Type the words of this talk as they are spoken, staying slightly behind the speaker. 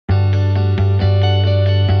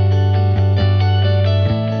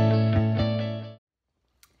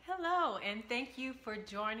for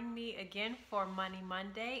joining me again for Money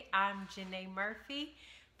Monday. I'm Janae Murphy,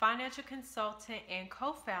 financial consultant and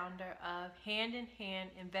co-founder of Hand in Hand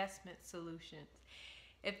Investment Solutions.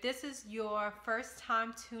 If this is your first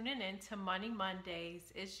time tuning in to Money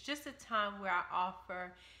Mondays, it's just a time where I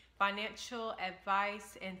offer financial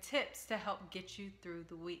advice and tips to help get you through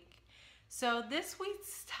the week. So this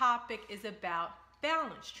week's topic is about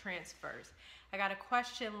balance transfers. I got a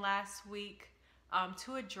question last week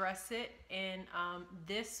to address it in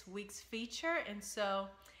this week's feature, and so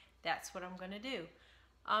that's what I'm going to do.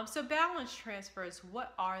 So balance transfers,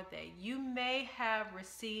 what are they? You may have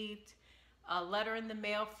received a letter in the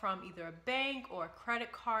mail from either a bank or a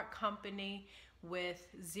credit card company with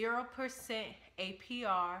 0%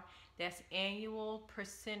 APR, that's annual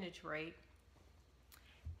percentage rate,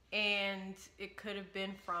 and it could have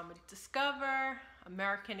been from Discover,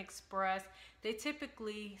 American Express. They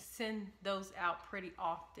typically send those out pretty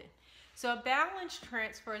often. So a balance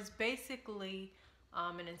transfer is basically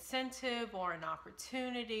an incentive or an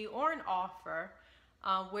opportunity or an offer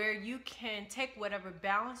where you can take whatever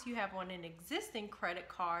balance you have on an existing credit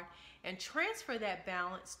card and transfer that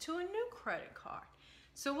balance to a new credit card.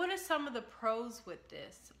 So what are some of the pros with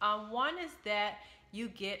this? One is that you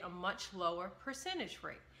get a much lower percentage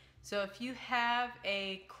rate. So if you have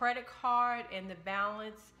a credit card and the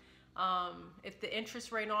balance, if the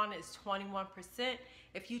interest rate on it is 21%,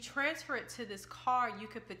 if you transfer it to this card, you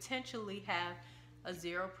could potentially have a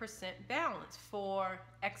 0% balance for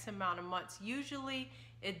X amount of months. Usually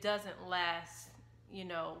it doesn't last,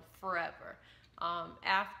 forever.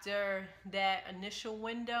 After that initial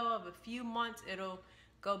window of a few months, it'll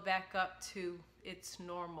go back up to its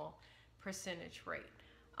normal percentage rate.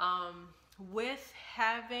 With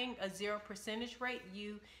having a 0% rate,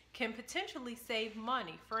 you can potentially save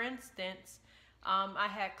money. For instance, I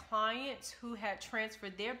had clients who had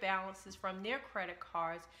transferred their balances from their credit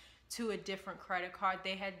cards to a different credit card.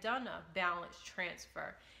 They had done a balance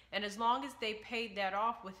transfer, and as long as they paid that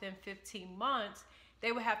off within 15 months,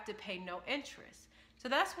 they would have to pay no interest. So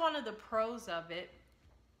that's one of the pros of it,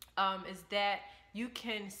 is that you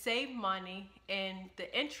can save money and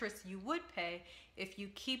the interest you would pay if you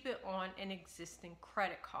keep it on an existing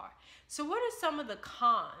credit card. So what are some of the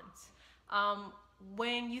cons?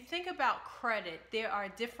 When you think about credit, there are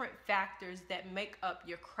different factors that make up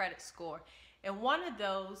your credit score. And one of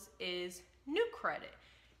those is new credit,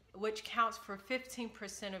 which counts for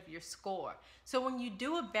 15% of your score. So when you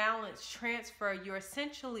do a balance transfer, you're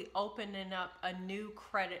essentially opening up a new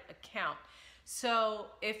credit account.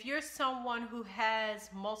 So if you're someone who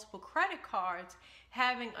has multiple credit cards,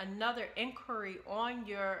 having another inquiry on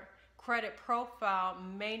your credit profile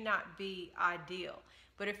may not be ideal.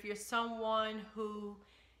 But if you're someone who,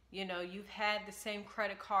 you've had the same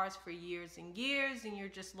credit cards for years and years, and you're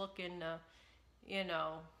just looking to,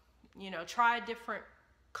 try a different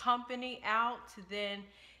company out, then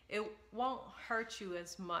it won't hurt you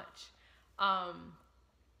as much.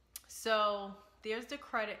 So there's the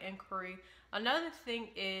credit inquiry. Another thing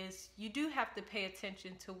is you do have to pay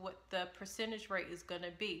attention to what the percentage rate is going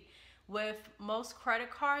to be. With most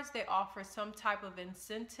credit cards, they offer some type of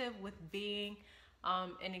incentive with being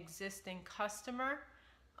an existing customer,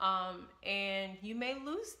 and you may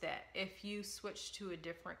lose that if you switch to a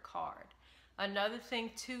different card. Another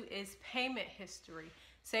thing too is payment history.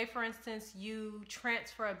 Say for instance you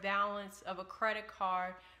transfer a balance of a credit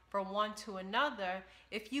card from one to another.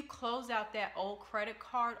 If you close out that old credit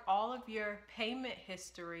card, all of your payment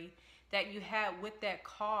history that you had with that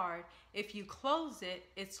card, if you close it,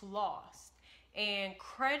 it's lost. And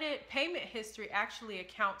credit payment history actually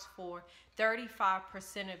accounts for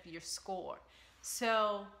 35% of your score.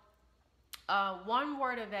 So one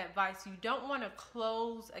word of advice, you don't want to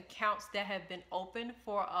close accounts that have been open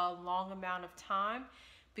for a long amount of time,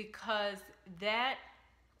 because that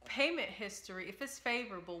payment history, if it's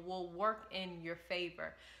favorable, will work in your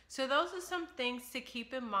favor. So those are some things to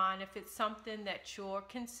keep in mind if it's something that you're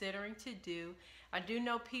considering to do. I do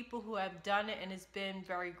know people who have done it and it's been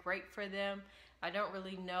very great for them. I don't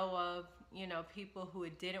really know of people who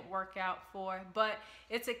it didn't work out for, but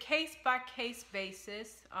it's a case-by-case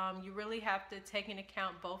basis. You really have to take into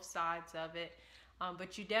account both sides of it,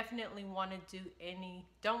 but you definitely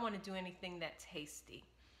don't want to do anything that's hasty.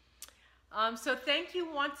 So thank you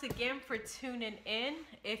once again for tuning in.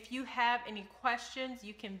 If you have any questions,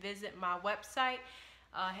 you can visit my website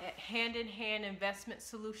at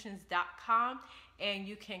handinhandinvestmentsolutions.com, and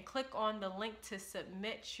you can click on the link to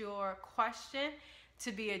submit your question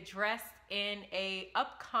to be addressed in a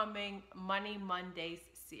upcoming Money Mondays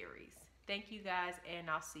series. Thank you guys, and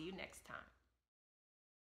I'll see you next time.